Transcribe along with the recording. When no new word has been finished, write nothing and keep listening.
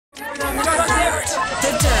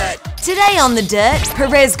Today on The Dirt,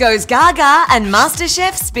 Perez goes Gaga and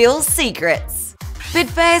MasterChef spills secrets. But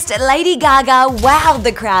first, Lady Gaga wowed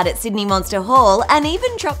the crowd at Sydney Monster Hall and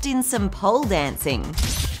even dropped in some pole dancing.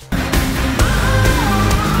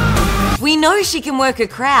 We know she can work a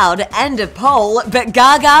crowd and a pole, but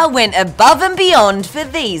Gaga went above and beyond for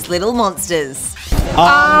these little monsters.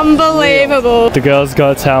 Unbelievable. The girl's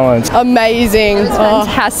got talent. Amazing.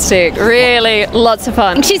 Fantastic. Really, lots of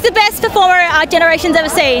fun. She's the best performer our generation's ever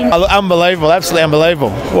seen. Unbelievable, absolutely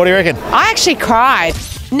unbelievable. What do you reckon? I actually cried.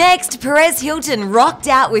 Next, Perez Hilton rocked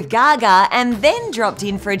out with Gaga and then dropped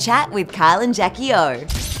in for a chat with Kyle and Jackie O.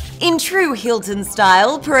 In true Hilton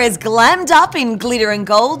style, Perez glammed up in glitter and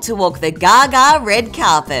gold to walk the Gaga red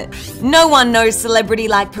carpet. No one knows celebrity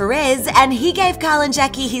like Perez, and he gave Kyle and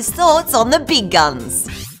Jackie his thoughts on the big guns.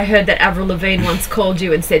 I heard that Avril Lavigne once called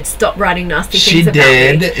you and said, "Stop writing nasty things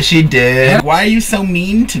about me." She did. Why are you so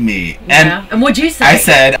mean to me? Yeah. And what'd you say? I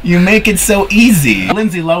said, you make it so easy.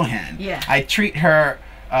 Lindsay Lohan. Yeah. I treat her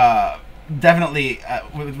definitely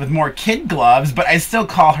with more kid gloves, but I still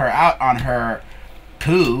call her out on her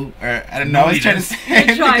poo, or I don't know. I was trying to say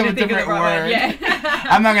think of a different word. Yeah.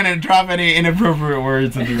 I'm not gonna drop any inappropriate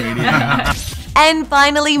words on the radio. And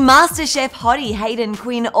finally, MasterChef hottie Hayden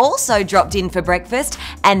Quinn also dropped in for breakfast,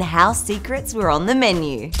 and house secrets were on the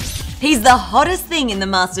menu. He's the hottest thing in the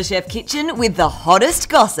MasterChef kitchen with the hottest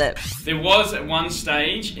gossip. There was at one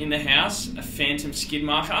stage in the house a phantom skid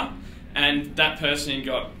marker, and that person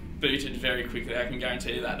got booted very quickly. I can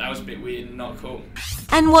guarantee you that. That was a bit weird and not cool.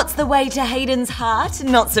 And what's the way to Hayden's heart?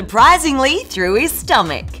 Not surprisingly, through his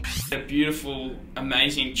stomach. A beautiful,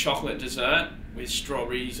 amazing chocolate dessert with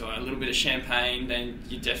strawberries or a little bit of champagne, then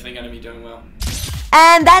you're definitely going to be doing well.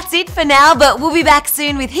 And that's it for now, but we'll be back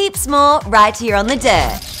soon with heaps more right here on The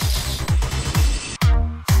Dirt.